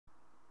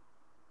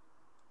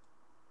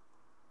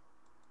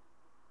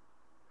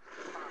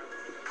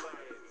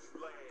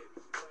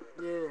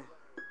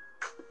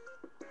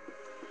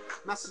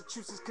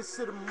Massachusetts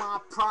consider my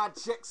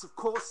projects, of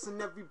course,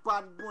 and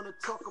everybody wanna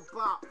talk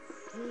about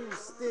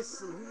who's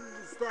this and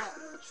who's that.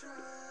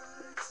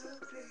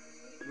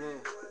 Yeah.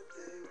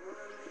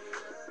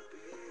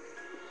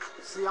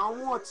 See, I don't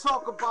want to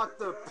talk about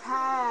the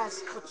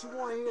past, but you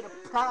want to hear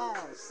the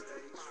past.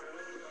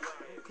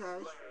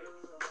 Okay.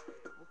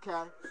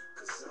 Okay.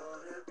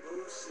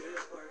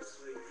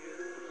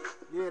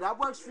 Yeah, that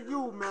works for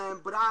you, man,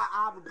 but I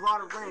have a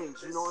broader range,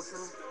 you know what I'm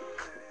saying?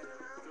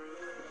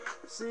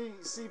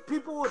 See,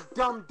 people are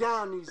dumbed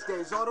down these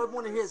days. All they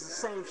want to hear is the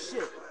same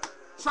shit.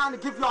 Trying to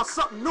give y'all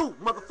something new.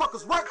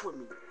 Motherfuckers, work with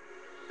me.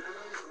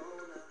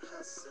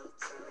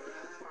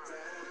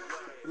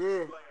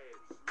 Yeah.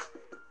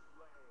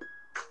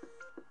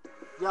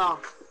 Yo,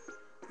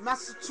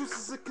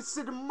 Massachusetts is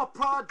considered my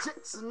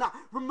projects, and I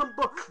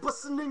remember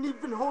busting and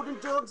even holding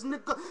drugs,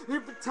 nigga.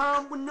 Every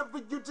time, whenever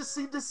you just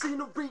see the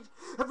scenery,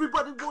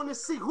 everybody wanna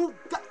see who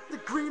got the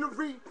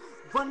greenery.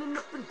 Running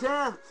up and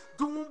down,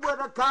 doing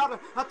what I gotta.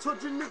 I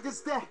told you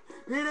niggas that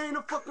it ain't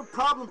a fucking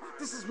problem.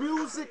 This is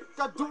music,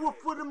 I do it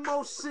for the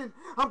motion.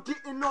 I'm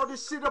getting all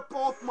this shit up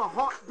off my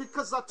heart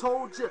because I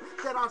told you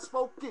that I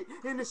spoke it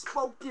and it's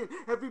spoken.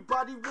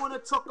 Everybody wanna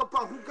talk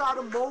about who got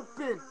them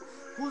open.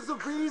 Who's the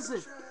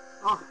reason?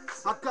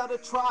 I gotta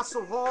try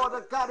so hard,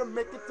 I gotta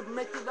make it to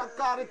make it, I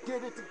gotta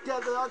get it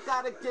together, I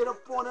gotta get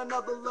up on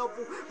another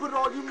level. But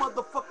all you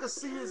motherfuckers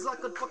see is like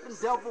a fucking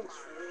devil.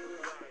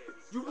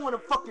 You wanna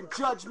fucking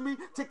judge me?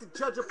 Take the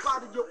judge up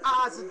out of your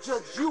eyes and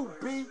judge you,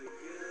 B.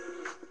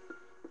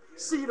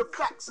 See the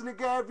facts,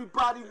 nigga,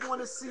 everybody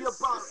wanna see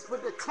about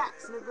with the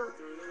tax, nigga.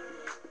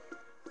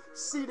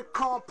 See the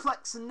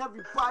complex and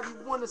everybody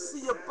wanna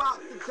see about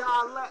the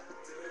dialect.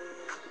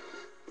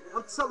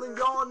 I'm telling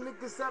y'all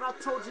niggas that I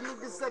told you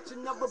niggas that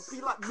you never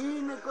be like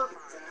me, nigga.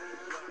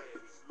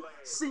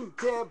 Seen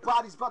dead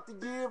bodies about the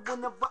year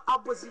whenever I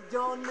was a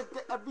young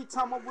nigga. Every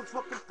time I was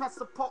walking past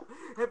the park,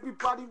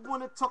 everybody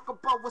wanna talk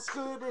about what's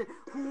good and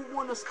who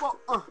wanna spark.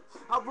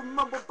 I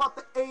remember about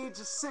the age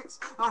of 6,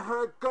 I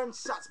heard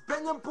gunshots,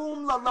 bang and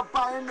boom,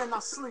 lullaby, and then I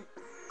sleep.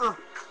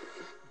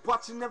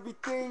 Watching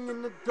everything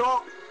in the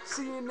dark,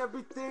 seeing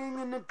everything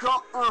in the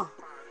dark.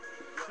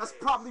 That's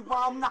probably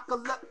why I'm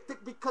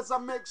narcoleptic, because I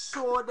make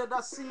sure that I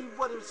see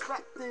what is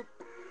expected.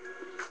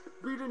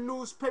 Reading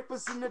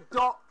newspapers in the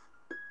dark,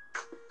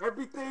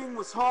 everything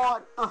was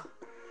hard.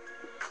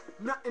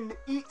 Nothing to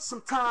eat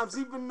sometimes,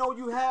 even though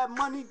you had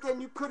money,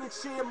 then you couldn't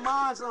share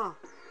mine.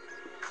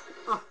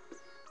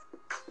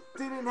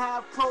 Didn't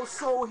have clothes,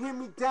 so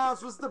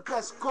hand-me-downs was the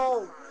best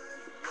goal.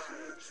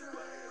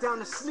 Down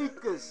to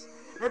sneakers.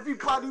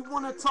 Everybody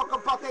wanna talk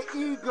about their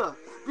ego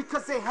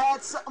because they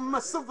had something, a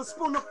silver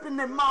spoon up in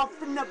their mouth,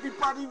 and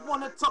everybody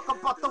wanna talk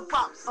about the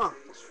rap.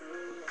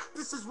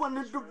 This is one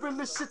of the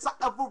realest shits I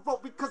ever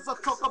wrote because I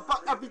talk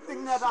about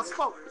everything that I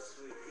spoke.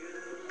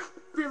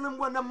 Feeling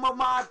when I'm on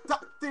my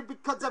adopted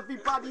because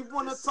everybody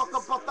wanna talk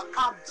about the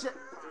object.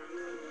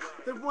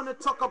 They wanna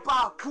talk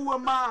about who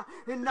am I,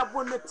 and I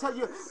wanna tell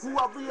you who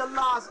I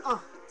realize.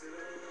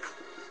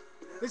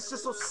 It's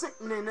just so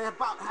sickening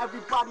about how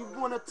everybody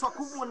wanna talk,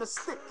 who wanna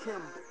stick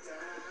him.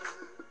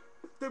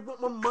 They want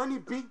my money,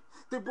 B.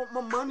 They want my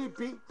money,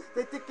 B.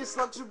 They think it's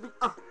luxury,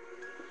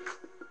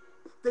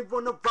 They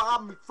wanna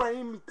rob me,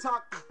 frame me,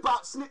 talk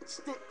about snitch,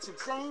 stitch, and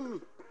shame me.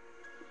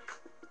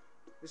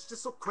 It's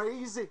just so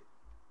crazy.